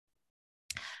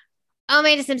Oh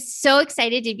my goodness, I'm so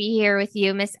excited to be here with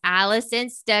you, Miss Alison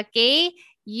Stookey.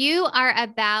 You are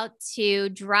about to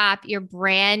drop your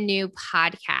brand new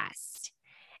podcast,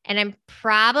 and I'm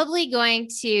probably going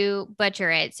to butcher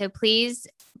it. So please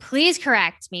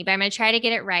correct me, but I'm going to try to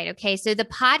get it right. Okay. So the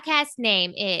podcast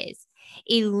name is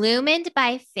Illumined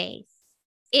by Faith.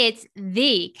 It's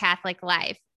the Catholic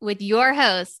Life with your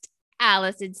host,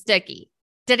 Alison Stookey.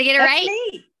 Did I get it That's right?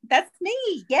 me. That's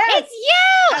me. Yes. It's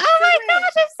you. Absolutely. Oh my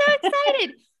gosh, I'm so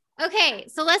excited. Okay,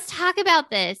 so let's talk about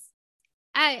this.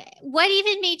 What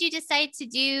even made you decide to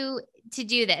do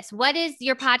this? What is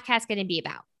your podcast going to be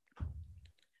about?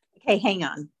 Okay, hang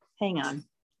on. Hang on.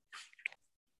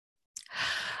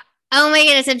 Oh my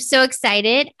goodness, I'm so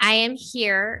excited. I am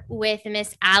here with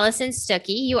Miss Alison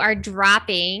Stookey. You are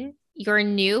dropping your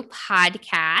new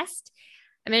podcast.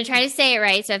 I'm going to try to say it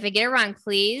right. So if I get it wrong,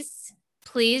 please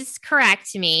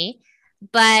correct me.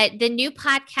 But the new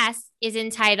podcast is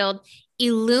entitled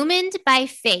Illumined by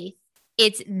Faith.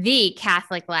 It's the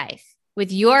Catholic Life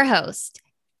with your host,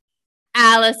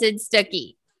 Alison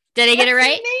Stookey. Did I get it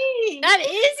right? Me. That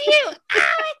is you. Oh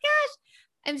my gosh.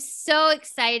 I'm so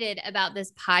excited about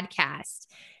this podcast.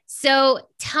 So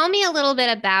tell me a little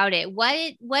bit about it.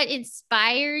 What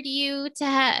inspired you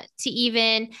to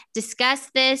even discuss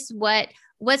this?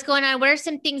 What's going on? What are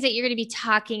some things that you're going to be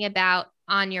talking about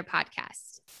on your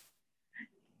podcast?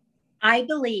 I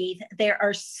believe there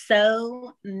are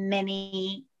so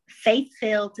many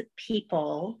faith-filled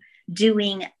people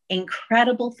doing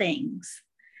incredible things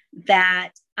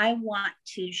that I want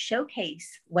to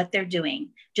showcase what they're doing.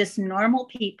 Just normal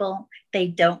people. They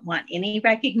don't want any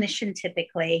recognition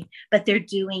typically, but they're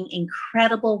doing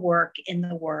incredible work in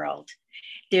the world.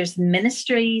 There's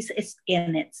ministries, it's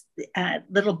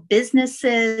little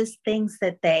businesses, things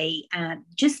that they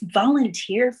just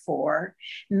volunteer for,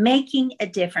 making a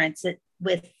difference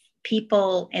with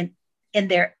people in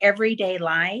their everyday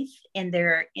life, in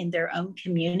their own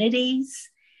communities,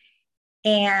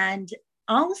 and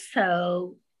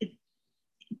also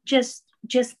just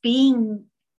being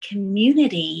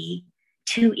community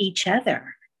to each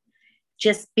other,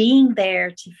 just being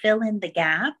there to fill in the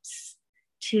gaps,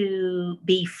 to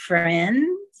be friends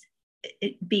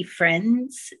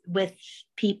with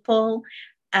people,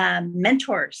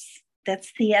 mentors.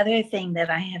 That's the other thing that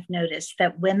I have noticed,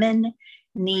 that women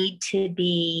need to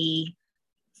be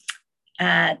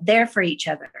there for each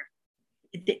other,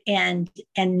 and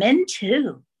men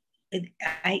too.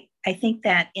 I think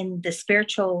that in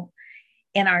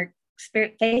our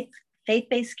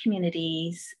faith-based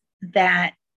communities,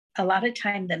 that a lot of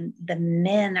time the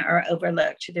men are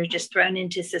overlooked. They're just thrown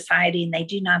into society and they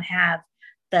do not have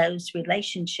those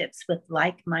relationships with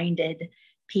like-minded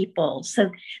people.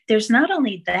 So there's not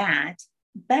only that,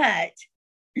 but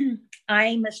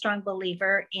I'm a strong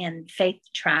believer in faith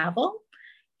travel,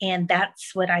 and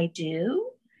that's what I do.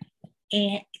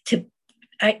 And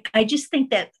I just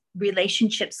think that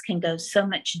relationships can go so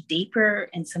much deeper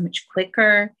and so much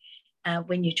quicker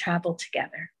when you travel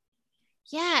together.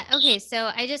 Yeah. Okay. So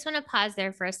I just want to pause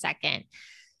there for a second.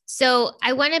 So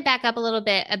I want to back up a little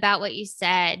bit about what you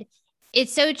said.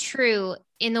 It's so true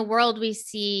in the world we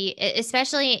see,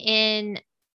 especially in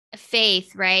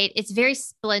faith, right? It's very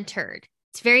splintered.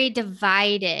 It's very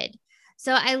divided.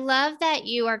 So I love that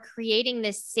you are creating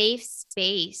this safe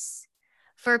space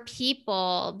for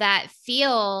people that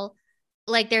feel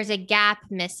like there's a gap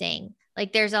missing,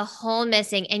 like there's a hole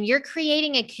missing, and you're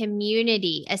creating a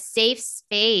community, a safe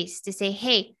space to say,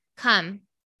 hey, come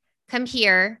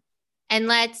here, and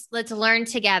let's learn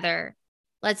together.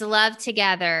 Let's love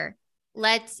together.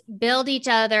 Let's build each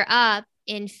other up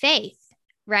in faith,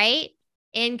 right?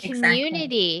 In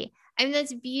community. Exactly. I mean,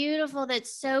 that's beautiful.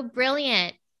 That's so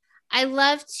brilliant. I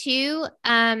love too,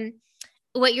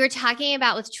 what you're talking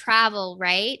about with travel,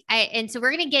 right? And so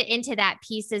we're going to get into that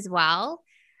piece as well.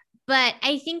 But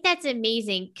I think that's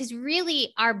amazing because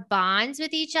really our bonds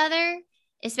with each other,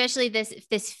 especially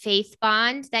this faith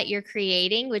bond that you're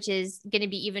creating, which is going to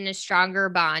be even a stronger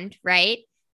bond, right?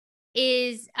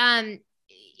 Is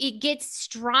it gets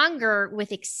stronger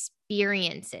with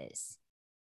experiences.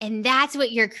 And that's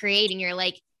what you're creating. You're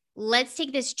like, let's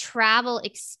take this travel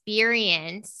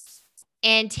experience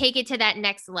and take it to that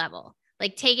next level.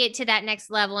 Like take it to that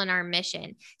next level in our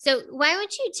mission. So why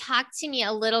don't you talk to me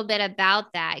a little bit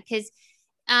about that? Because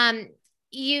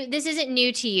this isn't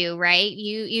new to you, right?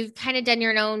 You've kind of done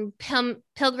your own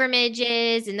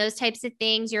pilgrimages and those types of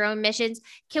things, your own missions.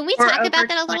 Can we talk about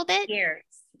that a little bit?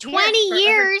 20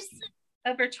 years.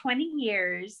 Over 20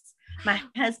 years, my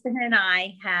husband and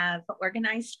I have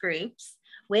organized groups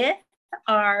with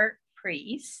our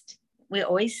priest. We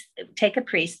always take a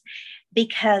priest,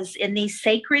 because in these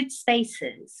sacred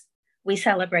spaces, we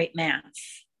celebrate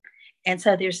Mass. And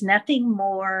so there's nothing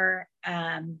more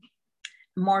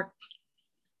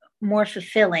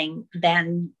fulfilling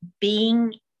than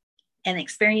being and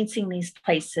experiencing these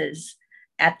places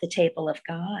at the table of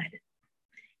God,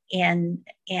 and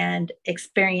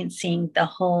experiencing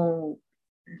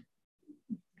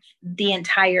the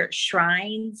entire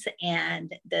shrines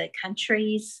and the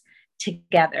countries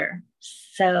together.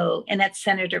 So, and that's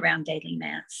centered around daily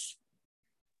Mass.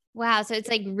 Wow. So it's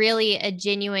like really a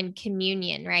genuine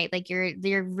communion, right? Like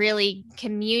you're really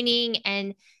communing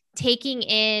and taking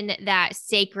in that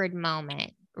sacred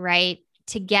moment, right?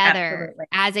 Together. Absolutely.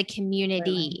 As a community.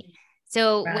 Absolutely.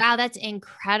 So, Right. wow, that's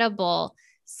incredible.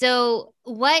 So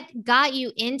what got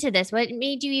you into this? What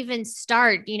made you even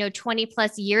start, 20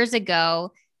 plus years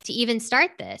ago to even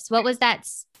start this? What was that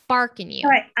spark in you?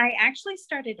 All right. I actually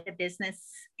started a business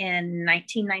in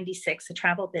 1996, a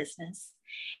travel business.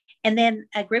 And then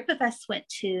a group of us went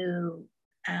to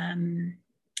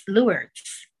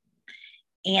Lourdes.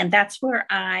 And that's where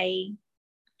I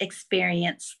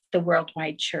experienced the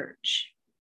worldwide church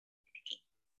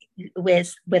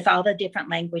with all the different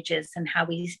languages and how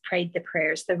we prayed the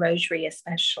prayers, the rosary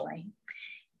especially,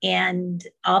 and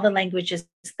all the languages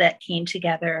that came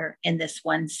together in this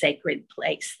one sacred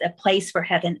place, a place where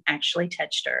heaven actually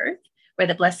touched earth, where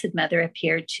the Blessed Mother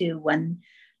appeared to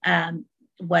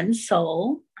one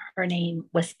soul. Her name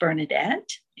was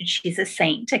Bernadette, and she's a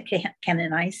saint, a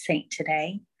canonized saint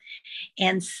today.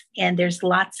 And there's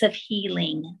lots of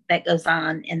healing that goes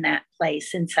on in that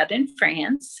place in southern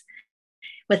France,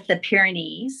 with the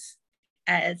Pyrenees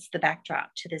as the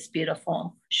backdrop to this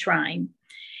beautiful shrine.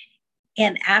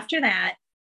 And after that,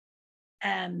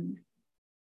 and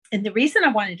the reason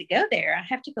I wanted to go there, I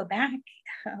have to go back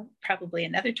probably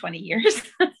another 20 years.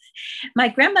 My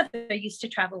grandmother used to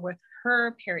travel with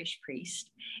her parish priest,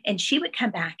 and she would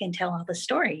come back and tell all the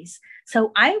stories.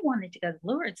 So I wanted to go to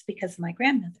Lourdes because of my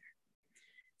grandmother.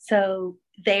 So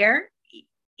there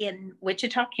in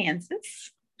Wichita,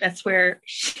 Kansas, that's where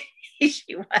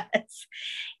she was.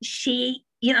 She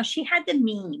had the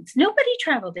means. Nobody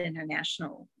traveled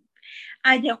international.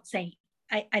 I don't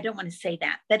want to say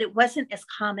that, but it wasn't as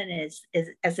common as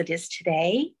it is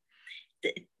today.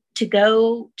 To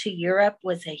go to Europe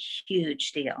was a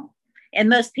huge deal. And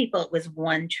most people, it was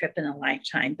one trip in a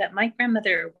lifetime. But my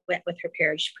grandmother went with her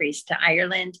parish priest to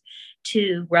Ireland,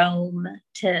 to Rome,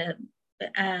 to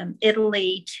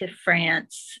Italy, to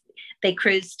France. They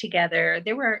cruised together.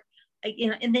 There were,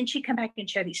 and then she'd come back and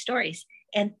share these stories.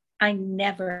 And I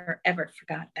never, ever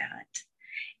forgot that.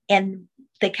 And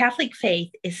the Catholic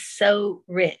faith is so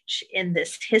rich in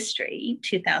this history,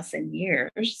 2,000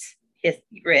 years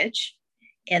rich,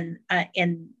 in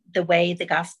the way the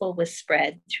gospel was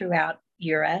spread throughout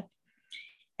Europe.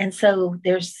 And so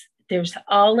there's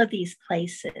all of these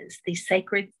places, these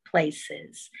sacred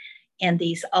places, and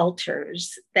these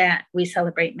altars that we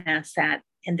celebrate Mass at.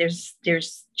 And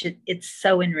it's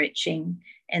so enriching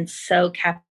and so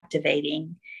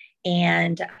captivating.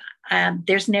 And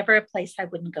there's never a place I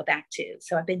wouldn't go back to.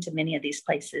 So I've been to many of these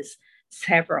places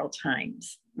several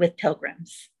times with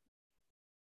pilgrims.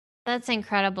 That's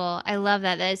incredible. I love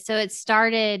that. So it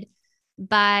started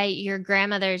by your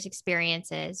grandmother's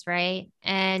experiences, right?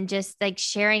 And just like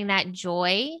sharing that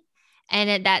joy.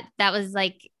 And that was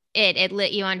like it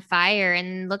lit you on fire.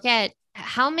 And look at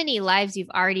how many lives you've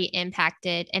already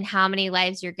impacted and how many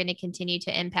lives you're going to continue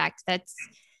to impact.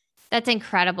 That's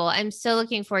incredible. I'm so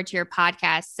looking forward to your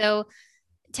podcast. So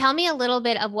tell me a little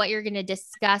bit of what you're going to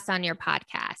discuss on your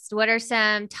podcast. What are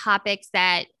some topics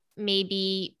that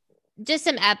maybe just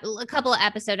a couple of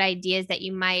episode ideas that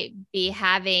you might be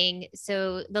having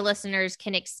so the listeners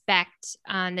can expect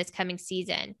on this coming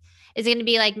season? Is it going to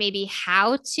be like maybe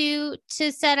how to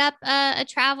set up a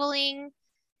traveling,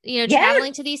 Yes.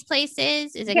 traveling to these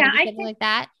places? Is it going to be something like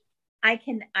that? I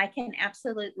can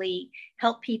absolutely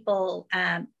help people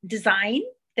design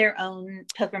their own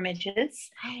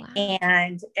pilgrimages. Oh, wow.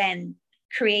 and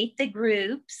create the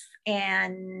groups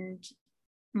and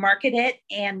market it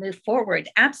and move forward.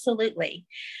 Absolutely.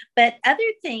 But other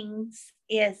things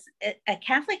is a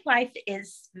Catholic life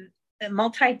is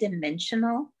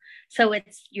multidimensional. So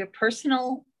it's your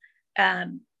personal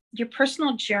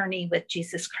journey with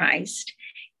Jesus Christ,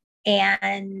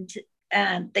 and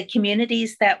the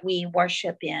communities that we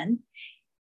worship in.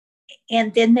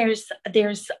 And then there's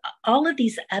all of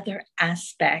these other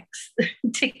aspects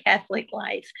to Catholic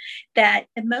life that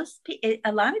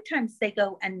a lot of times they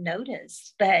go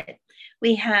unnoticed. But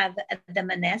we have the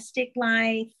monastic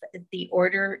life, the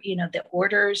order, the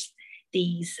orders,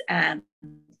 these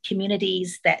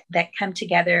communities that come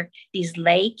together, these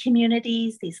lay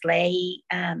communities, these lay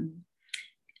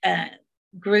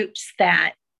groups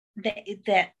that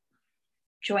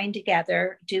join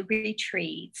together, do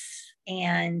retreats,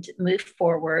 and move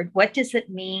forward. What does it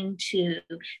mean to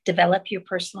develop your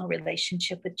personal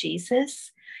relationship with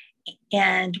Jesus?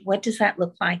 And what does that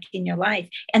look like in your life?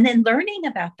 And then learning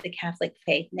about the Catholic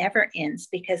faith never ends,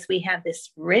 because we have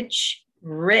this rich,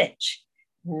 rich,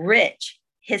 rich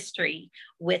history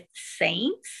with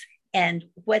saints and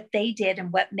what they did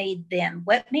and what made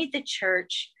the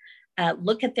church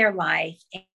look at their life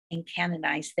and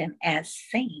canonize them as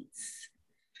saints.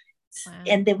 Wow.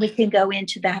 And then we can go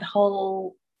into that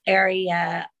whole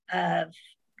area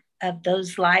of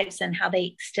those lives and how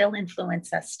they still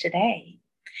influence us today.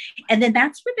 And then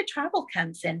that's where the travel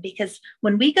comes in, because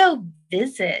when we go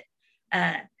visit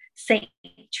Saint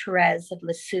Therese of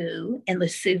Lisieux in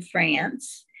Lisieux,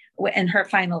 France, and her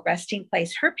final resting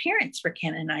place, her parents were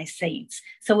canonized saints.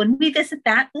 So when we visit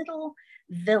that little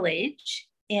village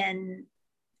in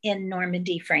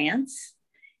Normandy, France,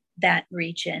 that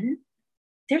region,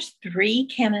 there's 3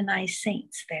 canonized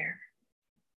saints there.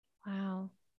 Wow.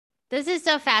 This is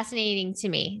so fascinating to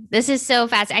me. This is so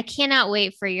fast. I cannot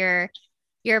wait for your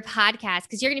podcast,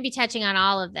 because you're going to be touching on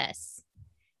all of this.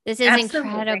 This is Absolutely.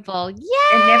 Incredible.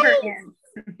 Yeah. It never ends.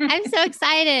 I'm so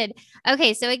excited.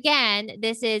 Okay. So again,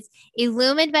 this is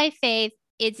Illumined by Faith.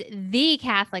 It's the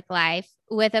Catholic Life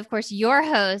with, of course, your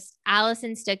host,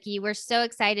 Alison Stookey. We're so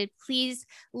excited. Please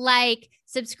like,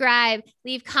 subscribe,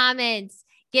 leave comments,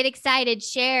 get excited,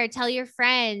 share, tell your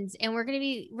friends. And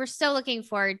we're so looking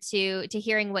forward to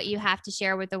hearing what you have to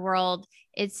share with the world.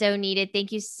 It's so needed.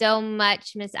 Thank you so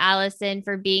much, Miss Alison,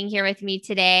 for being here with me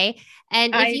today.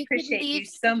 And I appreciate you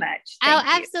so much. Thank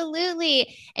you.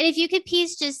 Absolutely. And if you could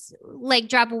please just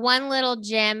drop one little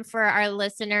gem for our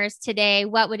listeners today,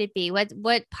 what would it be?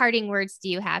 What parting words do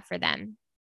you have for them?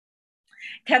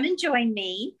 Come and join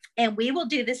me, and we will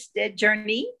do this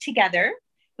journey together.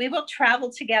 We will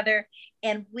travel together,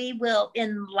 and we will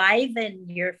enliven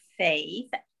your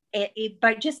faith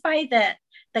by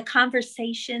the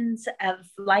conversations of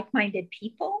like-minded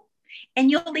people.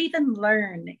 And you'll even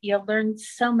you'll learn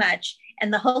so much,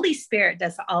 and the Holy Spirit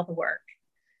does all the work.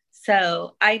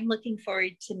 So I'm looking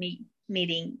forward to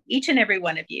meeting each and every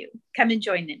one of you. Come and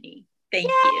join me. Thank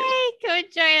you. Come and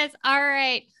join us. All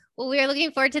right. Well, we are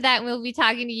looking forward to that, and we'll be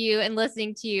talking to you and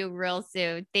listening to you real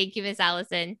soon. Thank you, Miss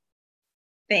Alison.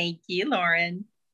 Thank you, Lauren.